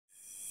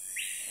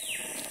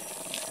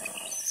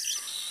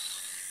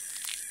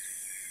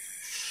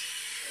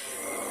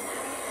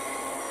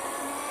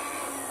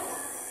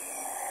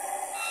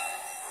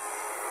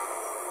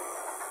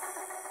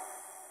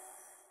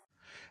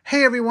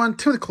Hey everyone,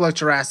 to the Collect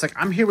Jurassic.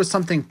 I'm here with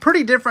something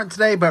pretty different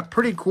today, but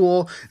pretty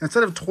cool.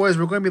 Instead of toys,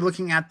 we're going to be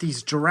looking at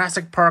these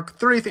Jurassic Park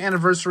 30th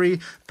anniversary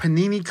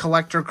Panini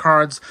collector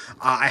cards.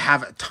 I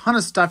have a ton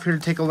of stuff here to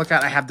take a look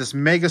at. I have this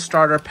mega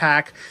starter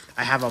pack.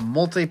 I have a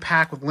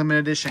multi-pack with limited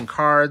edition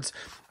cards.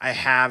 I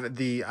have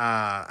the,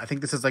 I think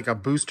this is like a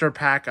booster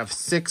pack of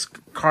 6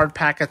 card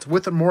packets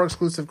with more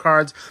exclusive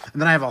cards. And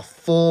then I have a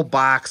full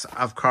box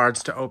of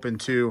cards to open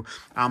too.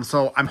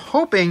 So I'm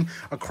hoping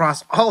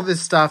across all this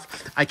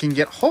stuff, I can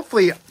get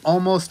hopefully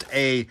almost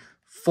a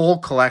full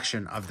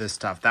collection of this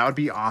stuff. That would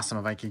be awesome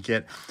if I could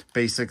get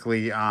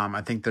basically,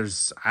 I think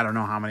there's, I don't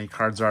know how many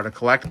cards there are to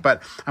collect,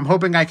 but I'm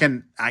hoping I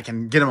can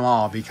get them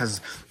all because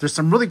there's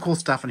some really cool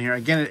stuff in here.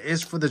 Again, it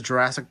is for the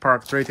Jurassic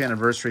Park 30th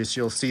anniversary, so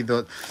you'll see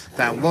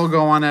that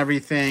logo on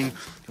everything.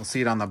 You'll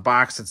see it on the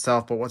box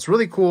itself, but what's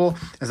really cool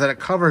is that it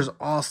covers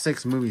all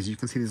 6 movies. You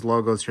can see these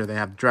logos here. They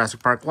have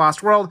Jurassic Park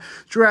Lost World,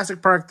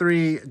 Jurassic Park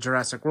 3,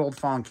 Jurassic World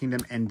Fallen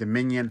Kingdom, and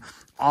Dominion,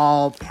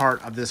 all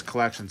part of this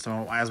collection.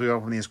 So as we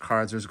open these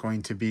cards, there's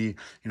going to be,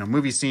 you know,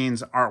 movie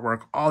scenes,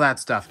 artwork, all that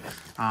stuff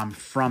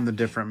from the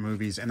different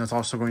movies. And there's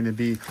also going to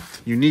be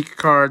unique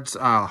cards,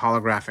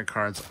 holographic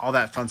cards, all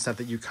that fun stuff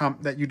that you'd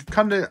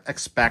come to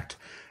expect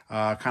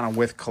kind of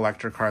with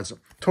collector cards.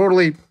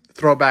 Totally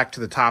throwback to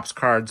the Topps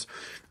cards.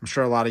 I'm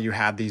sure a lot of you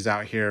had these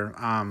out here.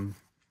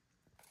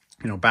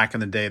 You know, back in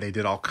the day, they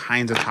did all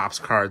kinds of Topps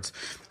cards,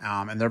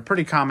 and they're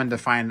pretty common to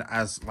find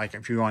as, like,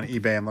 if you go on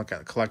eBay and look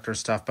at collector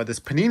stuff. But this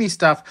Panini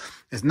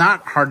stuff is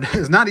not hard,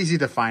 it's not easy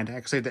to find. I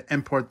actually had to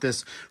import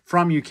this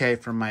from UK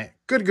from my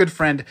good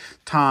friend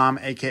Tom,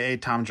 aka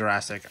Tom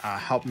Jurassic,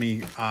 helped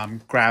me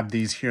grab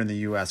these here in the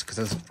US because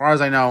as far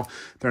as I know,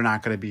 they're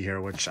not going to be here,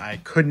 which I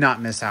could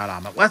not miss out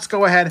on. But let's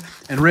go ahead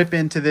and rip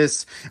into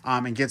this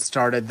and get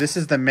started. This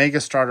is the Mega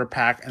Starter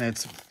Pack, and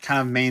it's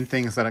kind of main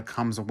things that it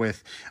comes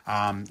with,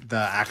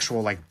 the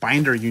actual like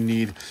binder you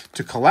need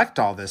to collect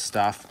all this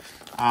stuff.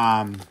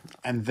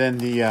 And then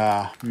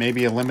the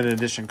maybe a limited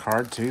edition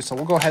card too. So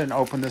we'll go ahead and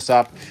open this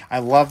up. I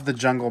love the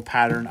jungle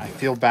pattern. I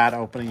feel bad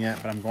opening it,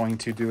 but I'm going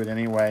to do it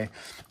anyway.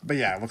 But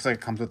yeah, it looks like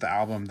it comes with the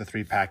album, the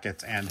 3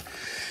 packets, and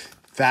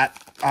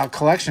that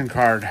collector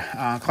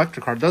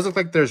card does look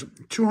like there's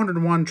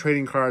 201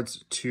 trading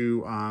cards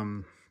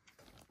to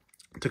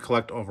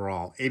collect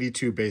overall.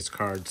 82 base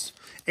cards,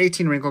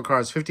 18 wrinkle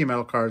cards, 50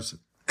 metal cards,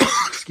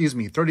 excuse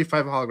me,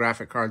 35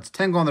 holographic cards,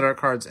 10 glow-in-the-dark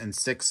cards, and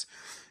 6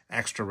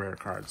 extra rare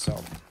cards.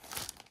 So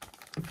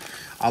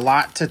a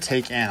lot to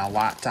take in, a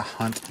lot to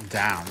hunt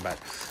down. But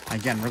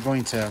again, we're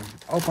going to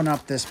open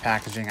up this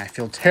packaging. I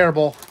feel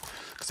terrible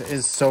because it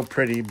is so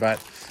pretty,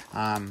 but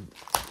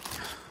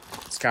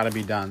it's got to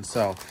be done.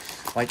 So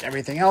like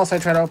everything else I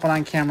try to open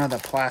on camera, the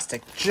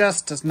plastic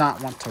just does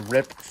not want to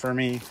rip for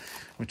me,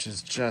 which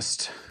is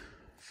just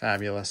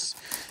fabulous.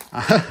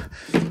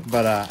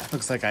 But it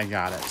looks like I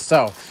got it.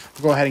 So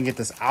we'll go ahead and get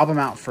this album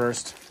out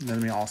first, and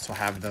then we also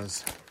have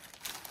those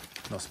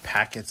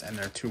packets in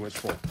there too,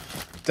 which we'll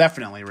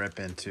definitely rip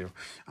into.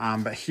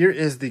 But here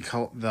is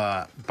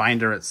the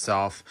binder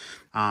itself.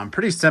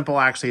 Pretty simple,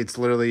 actually. It's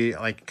literally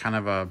like kind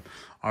of a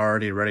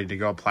already ready to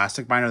go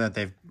plastic binder that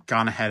they've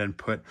gone ahead and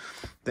put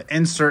the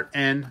insert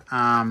in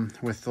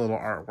with the little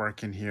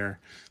artwork in here.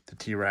 The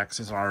T-Rex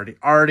is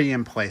already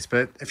in place.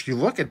 But if you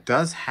look, it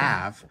does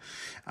have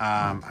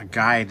a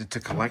guide to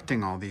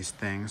collecting all these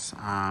things.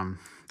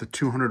 The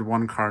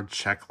 201 card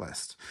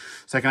checklist.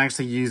 So I can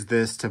actually use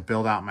this to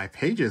build out my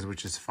pages,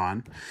 which is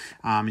fun.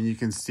 And you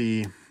can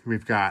see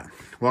we've got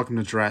Welcome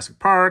to Jurassic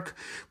Park,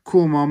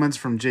 Cool Moments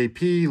from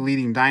JP,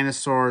 Leading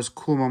Dinosaurs,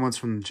 Cool Moments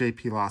from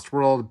JP Lost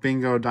World,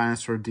 Bingo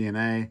Dinosaur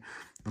DNA.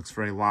 Looks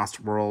very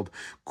Lost World.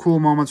 Cool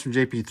Moments from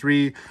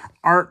JP3,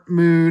 Art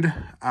Mood,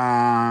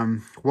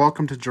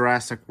 Welcome to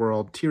Jurassic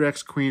World,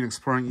 T-Rex Queen,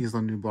 Exploring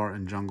Isla Nublar,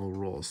 and Jungle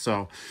Rules.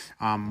 So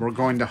we're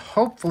going to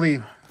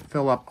hopefully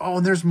fill up. Oh,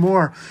 and there's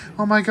more.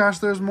 Oh my gosh,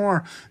 there's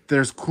more.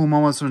 There's Cool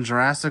Moments from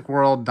Jurassic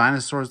World,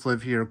 Dinosaurs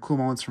Live Here, Cool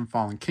Moments from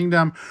Fallen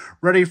Kingdom,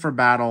 Ready for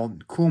Battle,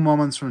 Cool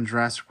Moments from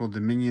Jurassic World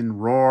Dominion,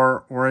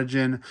 Roar,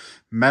 Origin,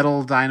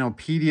 Metal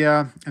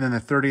Dinopedia, and then the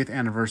 30th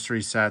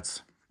anniversary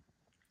sets.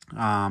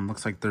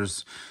 Looks like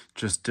there's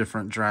just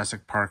different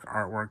Jurassic Park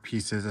artwork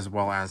pieces as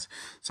well as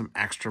some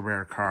extra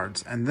rare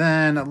cards. And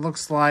then it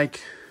looks like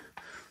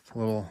a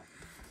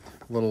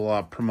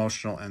little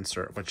promotional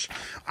insert, which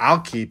I'll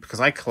keep because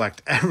I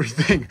collect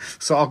everything.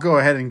 So I'll go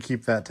ahead and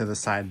keep that to the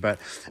side. But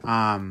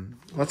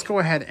let's go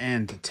ahead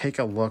and take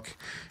a look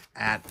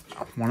at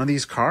one of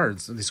these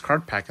cards, these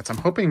card packets. I'm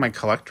hoping my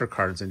collector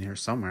card's in here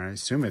somewhere. I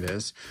assume it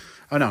is.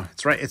 Oh no,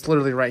 it's right. It's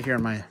literally right here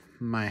in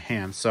my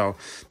hand. So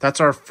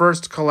that's our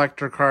first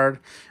collector card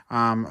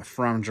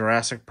from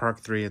Jurassic Park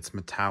 3. It's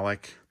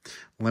metallic,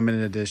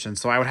 limited edition.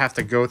 So I would have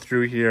to go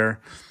through here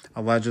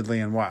allegedly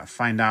and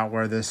find out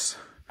where this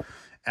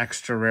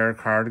extra rare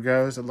card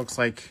goes. It looks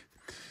like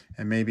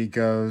it maybe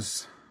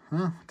goes,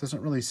 it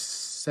doesn't really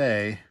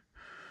say.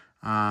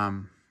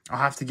 I'll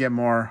have to get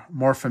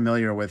more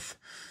familiar with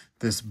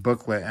this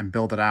booklet and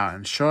build it out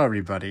and show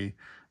everybody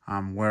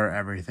where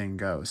everything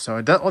goes. So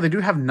it does, they do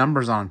have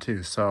numbers on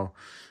too. So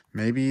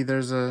maybe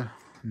there's a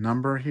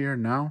number here?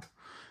 No,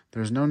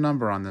 there's no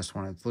number on this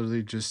one. It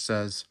literally just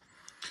says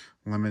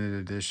limited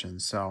edition.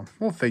 So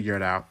we'll figure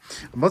it out.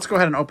 Let's go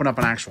ahead and open up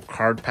an actual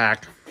card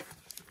pack.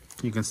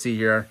 You can see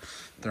here,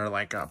 they're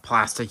like a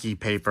plasticky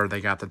paper.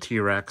 They got the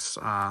T-Rex.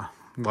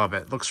 Love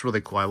it. Looks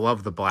really cool. I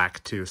love the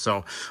black too.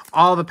 So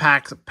all the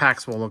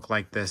packs will look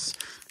like this,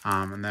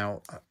 and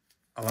they'll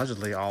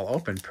allegedly all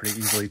open pretty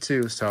easily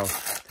too. So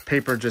the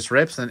paper just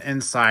rips, and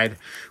inside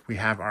we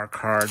have our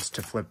cards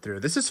to flip through.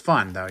 This is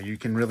fun though. You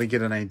can really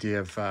get an idea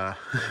of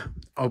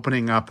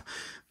opening up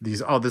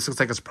these. Oh, this looks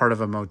like it's part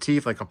of a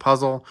motif, like a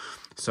puzzle.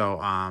 So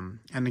and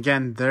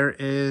again,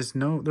 there's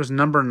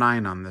number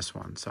 9 on this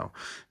one. So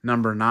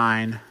number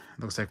 9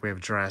 looks like we have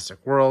Jurassic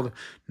World.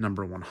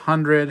 Number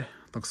 100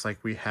 looks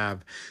like we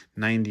have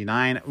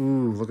 99.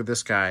 Ooh, look at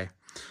this guy,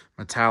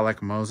 metallic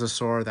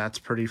mosasaur. That's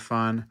pretty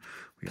fun.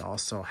 We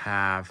also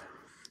have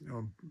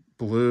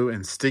blue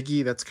and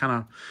Stiggy. That's kind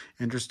of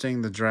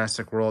interesting. The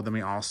Jurassic World. Then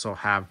we also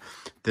have,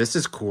 this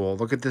is cool.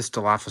 Look at this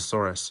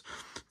Dilophosaurus.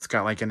 It's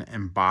got like an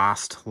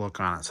embossed look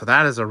on it. So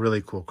that is a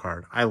really cool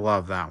card. I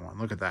love that one.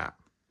 Look at that.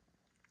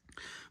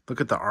 Look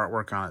at the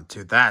artwork on it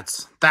too.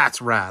 That's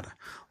rad.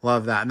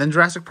 Love that. And then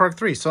Jurassic Park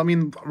 3. So, I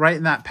mean, right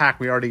in that pack,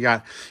 we already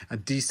got a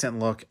decent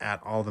look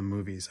at all the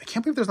movies. I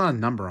can't believe there's not a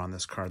number on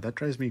this card. That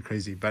drives me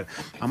crazy. But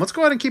let's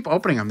go ahead and keep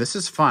opening them. This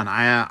is fun.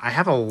 I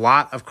have a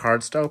lot of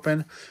cards to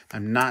open.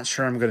 I'm not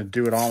sure I'm going to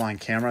do it all on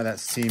camera. That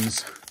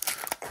seems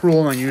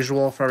cruel and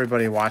unusual for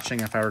everybody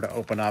watching if I were to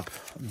open up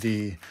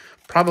the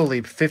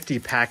probably 50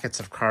 packets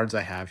of cards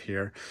I have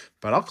here,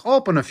 but I'll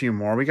open a few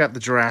more. We got the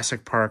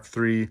Jurassic Park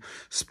 3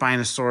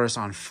 Spinosaurus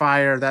on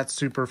fire. That's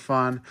super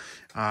fun.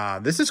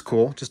 This is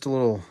cool. Just a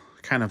little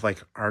kind of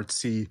like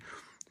artsy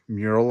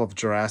mural of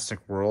Jurassic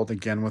World,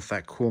 again with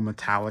that cool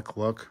metallic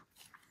look.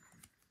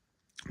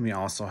 We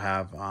also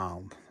have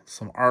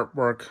some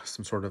artwork,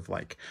 some sort of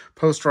like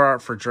poster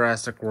art for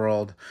Jurassic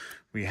World.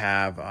 We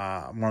have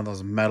one of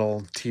those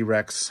metal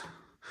T-Rex,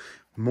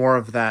 more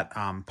of that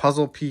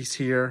puzzle piece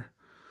here.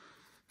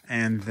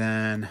 And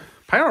then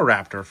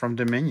Pyroraptor from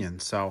Dominion.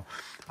 So,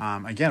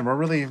 again, we're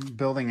really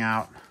building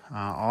out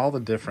all the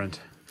different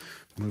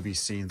movie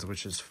scenes,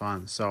 which is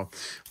fun. So,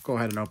 go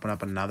ahead and open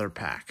up another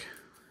pack.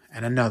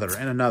 And another,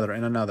 and another,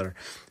 and another.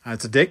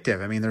 It's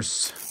addictive. I mean,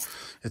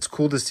 it's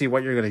cool to see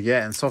what you're going to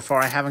get. And so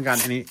far, I haven't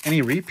gotten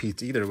any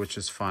repeats either, which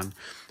is fun.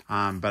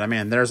 But, I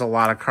mean, there's a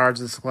lot of cards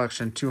in this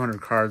collection, 200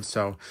 cards.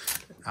 So,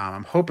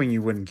 I'm hoping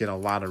you wouldn't get a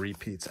lot of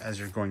repeats as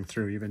you're going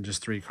through, even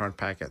just 3 card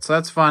packets. So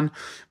that's fun.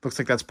 Looks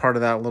like that's part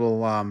of that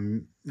little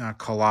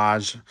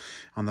collage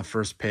on the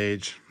first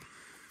page.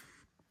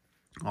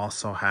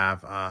 Also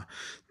have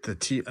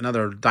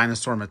another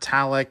dinosaur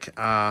metallic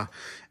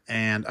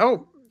and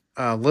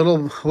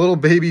little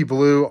baby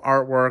blue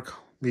artwork.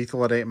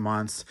 Lethal at 8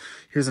 months.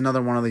 Here's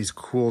another one of these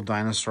cool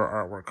dinosaur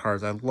artwork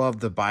cards. I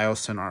love the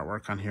Biosyn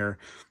artwork on here.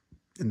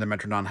 And the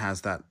Metrodon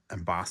has that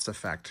embossed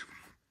effect.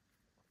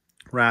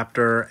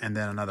 Raptor, and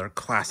then another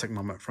classic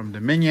moment from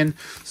Dominion.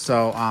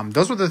 So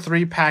those were the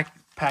 3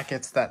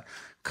 packets that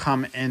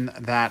come in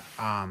that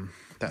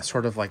that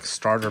sort of like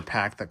starter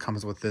pack that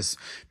comes with this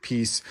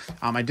piece.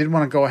 I did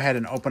want to go ahead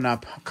and open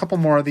up a couple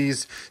more of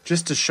these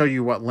just to show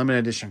you what limited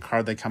edition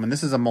card they come in.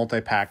 This is a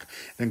multi-pack.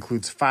 It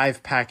includes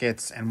 5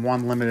 packets and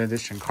 1 limited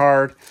edition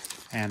card.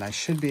 And I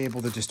should be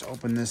able to just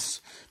open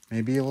this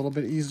maybe a little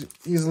bit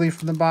easily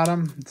from the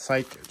bottom. It's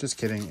like, just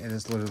kidding. It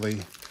is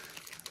literally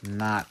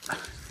not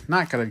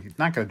gonna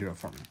do it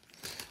for me.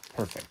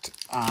 Perfect.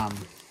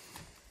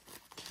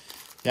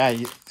 Yeah,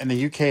 in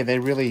the UK they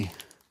really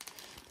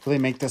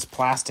make this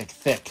plastic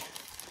thick.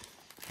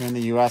 Here in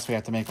the US we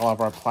have to make all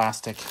of our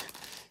plastic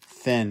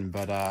thin,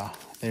 but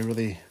they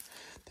really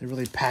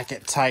pack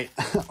it tight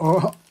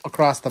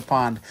across the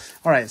pond.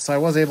 All right, so I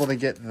was able to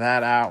get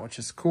that out, which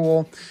is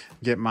cool.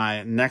 Get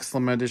my next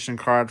limited edition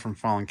card from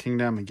Fallen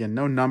Kingdom. Again,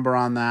 no number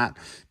on that,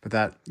 but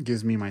that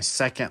gives me my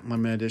second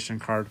limited edition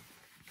card.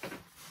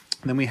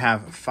 Then we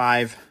have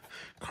 5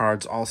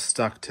 cards all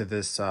stuck to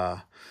this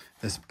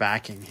this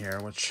backing here,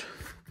 which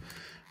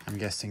I'm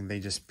guessing they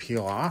just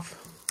peel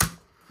off.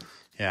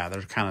 Yeah,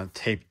 they're kind of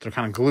taped. They're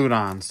kind of glued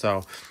on.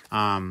 So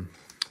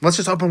let's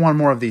just open one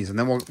more of these, and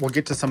then we'll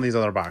get to some of these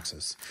other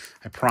boxes.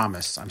 I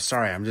promise. I'm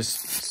sorry. I'm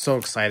just so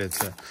excited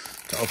to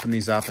open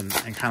these up and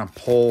kind of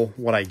pull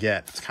what I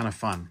get. It's kind of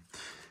fun.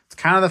 It's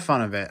kind of the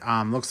fun of it.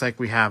 Looks like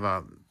we have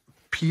a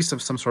piece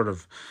of some sort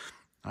of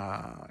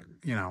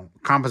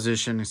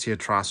composition. You see a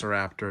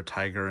Troceraptor,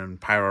 Tiger, and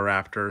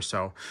Pyroraptor.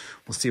 So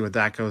we'll see what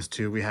that goes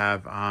to. We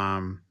have,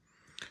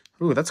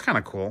 ooh, that's kind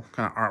of cool.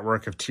 Kind of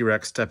artwork of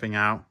T-Rex stepping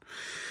out.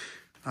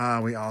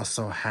 We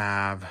also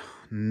have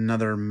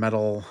another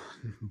metal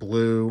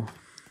blue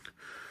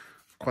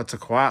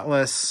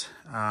Quetzalcoatlus.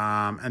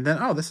 And then,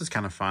 oh, this is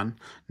kind of fun.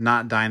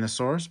 Not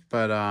dinosaurs,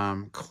 but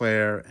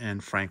Claire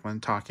and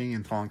Franklin talking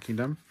in Fallen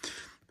Kingdom.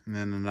 And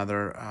then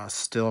another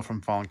still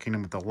from Fallen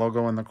Kingdom with the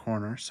logo in the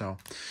corner. So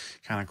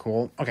kind of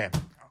cool. Okay,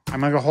 I'm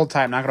going to go hold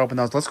tight. I'm not going to open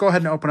those. Let's go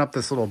ahead and open up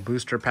this little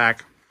booster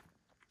pack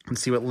and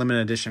see what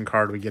limited edition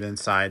card we get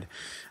inside.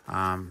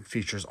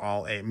 Features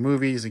all 8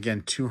 movies.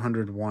 Again,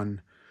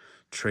 201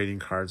 trading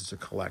cards to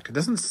collect. It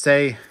doesn't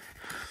say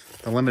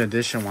the limited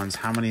edition ones,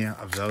 how many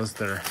of those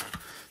there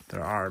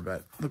are,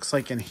 but looks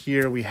like in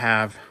here we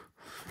have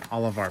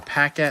all of our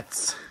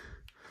packets.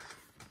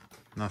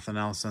 Nothing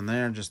else in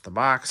there, just the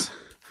box.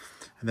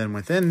 And then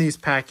within these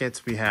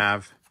packets, we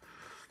have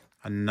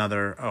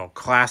another,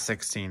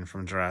 classic scene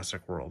from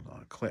Jurassic World.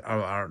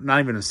 Not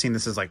even a scene,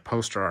 this is like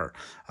poster art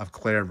of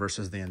Claire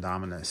versus the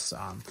Indominus.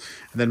 And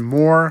then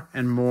more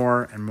and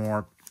more and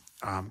more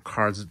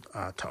cards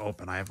to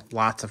open. I have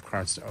lots of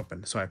cards to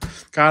open. So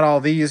I've got all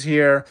these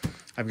here.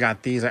 I've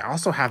got these. I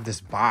also have this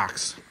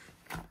box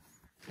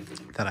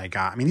that I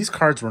got. I mean, these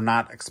cards were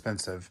not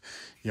expensive,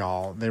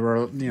 y'all. They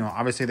were,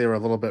 obviously they were a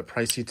little bit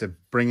pricey to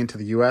bring into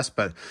the US,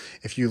 but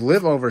if you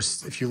live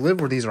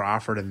where these are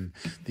offered in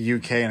the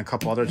UK and a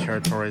couple other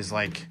territories,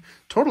 like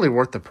totally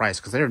worth the price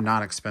because they are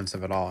not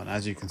expensive at all. And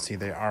as you can see,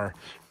 they are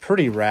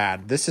pretty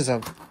rad. This is a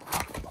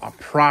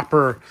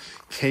proper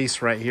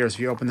case right here. So if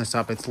you open this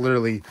up, it's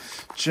literally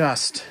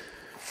just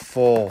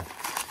full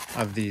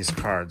of these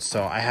cards.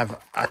 So I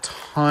have a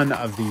ton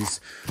of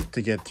these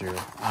to get through.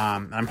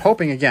 I'm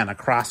hoping, again,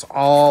 across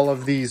all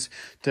of these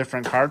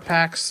different card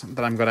packs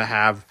that I'm going to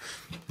have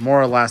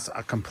more or less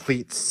a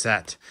complete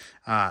set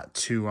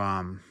to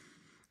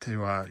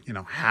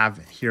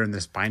have here in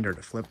this binder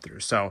to flip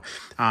through. So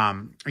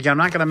again, I'm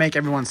not going to make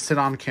everyone sit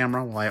on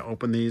camera while I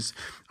open these,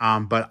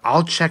 but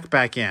I'll check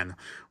back in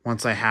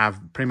once I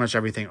have pretty much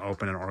everything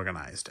open and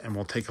organized, and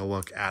we'll take a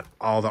look at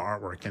all the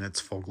artwork in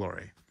its full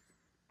glory.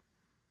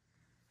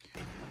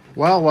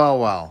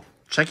 Well.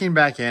 Checking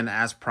back in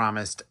as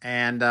promised.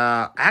 And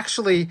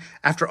actually,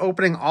 after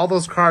opening all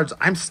those cards,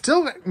 I'm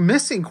still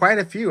missing quite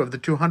a few of the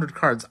 200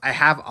 cards. I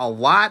have a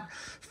lot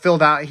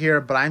filled out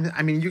here, but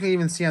I mean, you can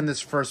even see on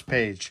this first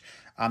page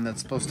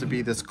that's supposed to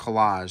be this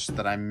collage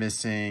that I'm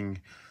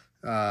missing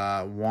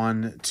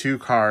 2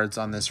 cards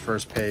on this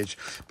first page.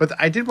 But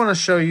I did want to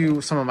show you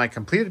some of my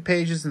completed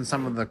pages and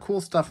some of the cool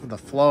stuff of the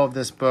flow of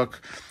this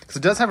book, because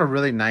it does have a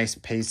really nice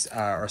pace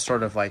or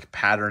sort of like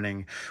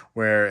patterning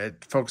where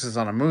it focuses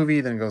on a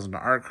movie, then goes into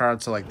art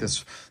cards. So like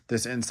this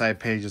inside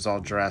page is all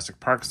Jurassic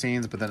Park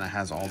scenes, but then it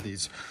has all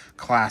these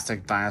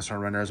classic dinosaur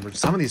renders, which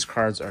some of these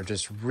cards are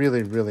just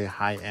really, really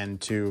high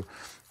end too.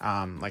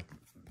 Like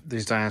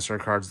these dinosaur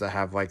cards that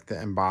have like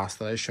the emboss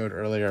that I showed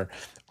earlier.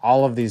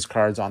 All of these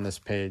cards on this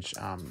page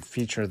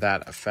feature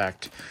that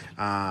effect.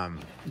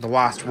 The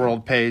Lost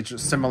World page,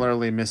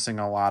 similarly missing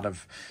a lot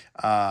of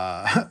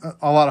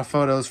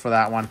photos for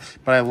that one.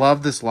 But I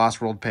love this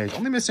Lost World page.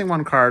 Only missing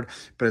 1 card,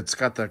 but it's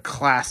got the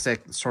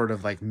classic sort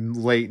of like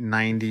late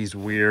 90s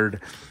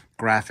weird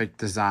graphic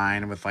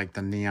design with like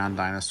the neon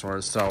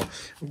dinosaurs. So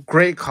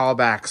great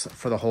callbacks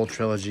for the whole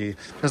trilogy.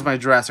 There's my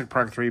Jurassic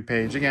Park 3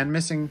 page. Again,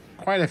 missing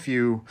quite a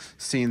few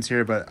scenes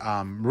here, but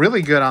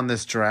really good on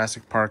this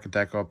Jurassic Park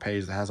deco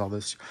page that has all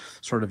this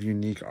sort of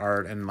unique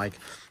art. And like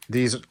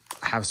these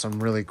have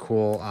some really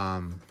cool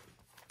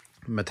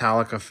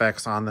metallic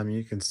effects on them,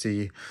 you can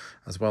see,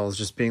 as well as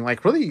just being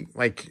like really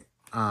like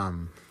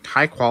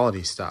high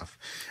quality stuff.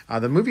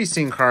 The movie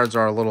scene cards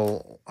are a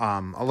little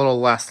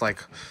less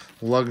like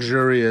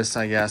luxurious,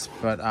 I guess,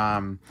 but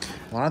a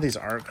lot of these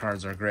art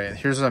cards are great.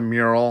 Here's a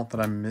mural that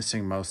I'm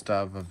missing most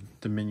of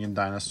Dominion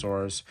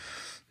dinosaurs.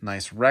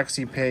 Nice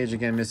Rexy page,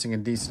 again missing a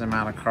decent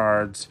amount of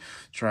cards.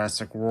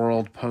 Jurassic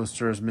World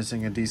posters,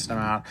 missing a decent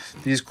amount.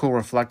 These cool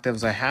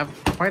reflectives, I have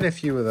quite a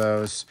few of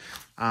those.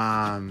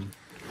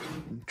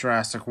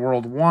 Jurassic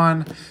World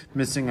 1,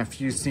 missing a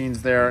few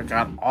scenes there.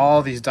 Got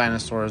all these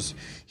dinosaurs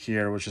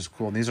here, which is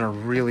cool. And these are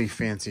really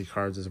fancy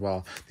cards as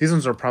well. These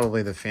ones are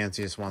probably the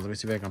fanciest ones. Let me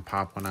see if I can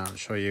pop one out and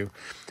show you.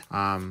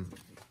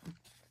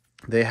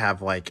 They have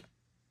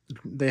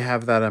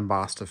that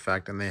embossed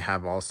effect, and they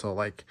have also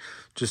like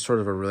just sort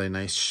of a really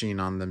nice sheen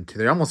on them too.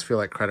 They almost feel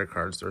like credit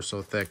cards. They're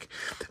so thick.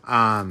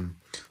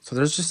 So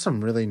there's just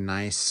some really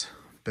nice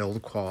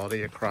build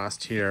quality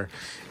across here.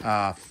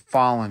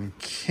 Fallen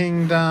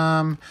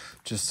Kingdom,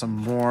 just some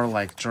more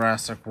like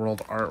Jurassic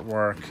World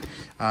artwork.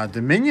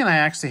 Dominion I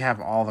actually have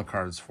all the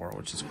cards for,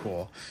 which is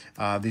cool.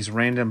 These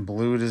random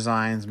blue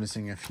designs,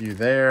 missing a few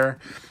there.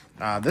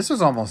 This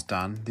is almost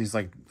done. These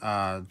like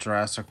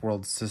Jurassic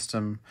World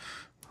system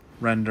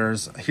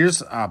renders.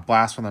 Here's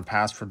Blast from the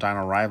Past for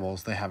Dino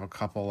Rivals. They have a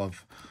couple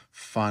of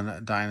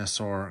fun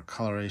dinosaur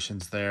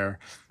colorations there,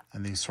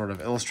 and these sort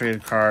of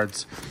illustrated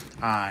cards.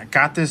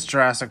 Got this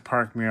Jurassic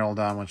Park mural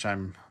done, which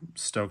I'm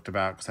stoked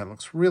about because that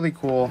looks really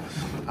cool.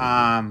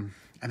 And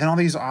then all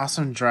these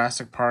awesome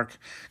Jurassic Park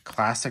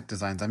classic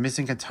designs. I'm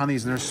missing a ton of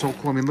these, and they're so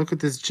cool. I mean, look at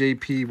this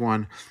JP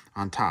one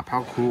on top.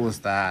 How cool is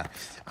that?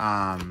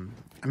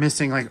 I'm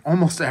missing like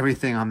almost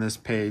everything on this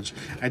page.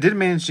 I did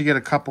manage to get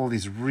a couple of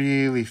these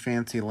really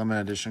fancy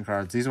limited edition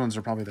cards. These ones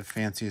are probably the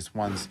fanciest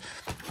ones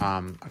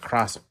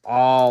across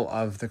all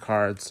of the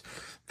cards.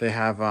 They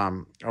have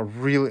a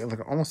really,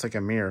 like almost like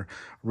a mirror,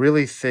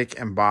 really thick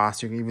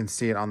embossed. You can even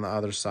see it on the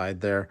other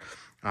side there.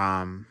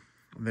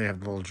 They have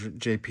the little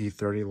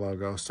JP30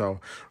 logo. So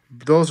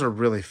those are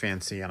really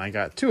fancy, and I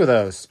got 2 of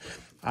those.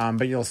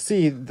 But you'll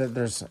see that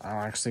there's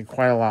actually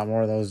quite a lot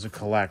more of those to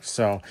collect.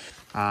 So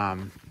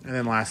And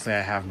then lastly,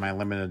 I have my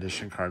limited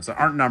edition cards that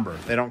aren't numbered.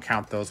 They don't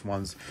count those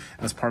ones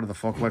as part of the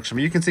full collection.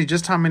 But you can see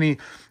just how many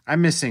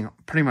I'm missing.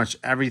 Pretty much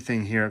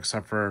everything here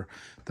except for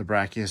the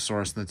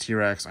Brachiosaurus and the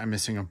T-Rex. I'm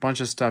missing a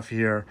bunch of stuff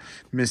here,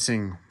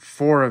 missing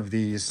 4 of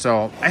these.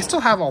 So I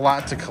still have a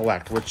lot to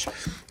collect, which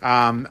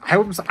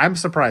I'm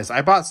surprised.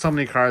 I bought so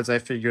many cards. I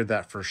figured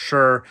that for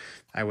sure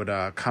I would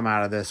come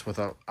out of this with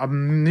a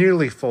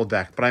nearly full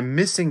deck, but I'm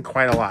missing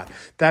quite a lot.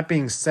 That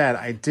being said,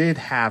 I did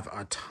have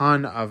a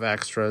ton of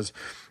extras.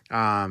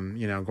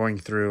 You know, going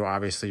through,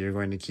 obviously you're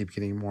going to keep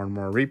getting more and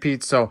more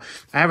repeats. So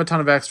I have a ton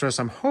of extras.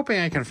 I'm hoping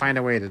I can find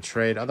a way to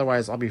trade.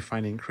 Otherwise, I'll be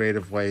finding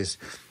creative ways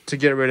to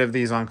get rid of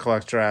these on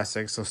Collect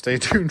Jurassic. So stay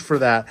tuned for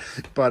that.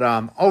 But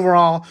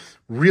overall,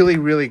 really,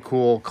 really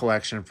cool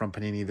collection from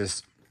Panini.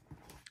 This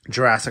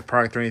Jurassic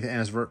Park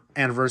 30th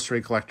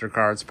anniversary collector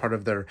cards, part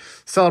of their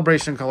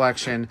celebration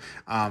collection.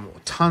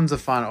 Tons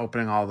of fun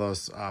opening all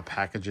those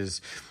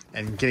packages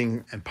and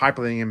getting and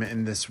populating them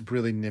in this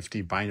really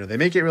nifty binder. They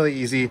make it really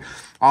easy.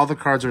 All the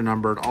cards are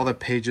numbered. All the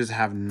pages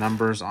have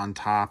numbers on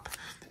top.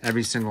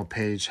 Every single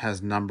page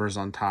has numbers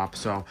on top.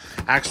 So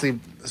actually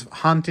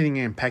hunting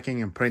and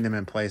pecking and putting them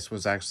in place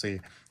was actually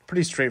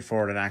pretty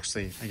straightforward and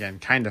actually, again,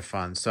 kind of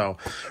fun. So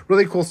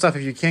really cool stuff.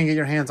 If you can get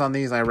your hands on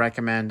these, I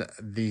recommend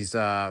these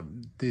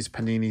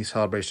Panini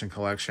Celebration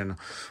Collection.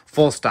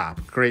 Full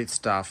stop. Great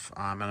stuff.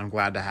 And I'm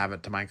glad to have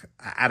it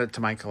add it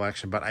to my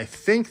collection. But I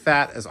think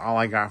that is all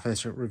I got for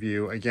this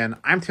review. Again,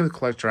 I'm Tim with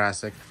Collect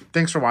Jurassic.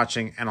 Thanks for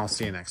watching, and I'll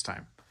see you next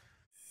time.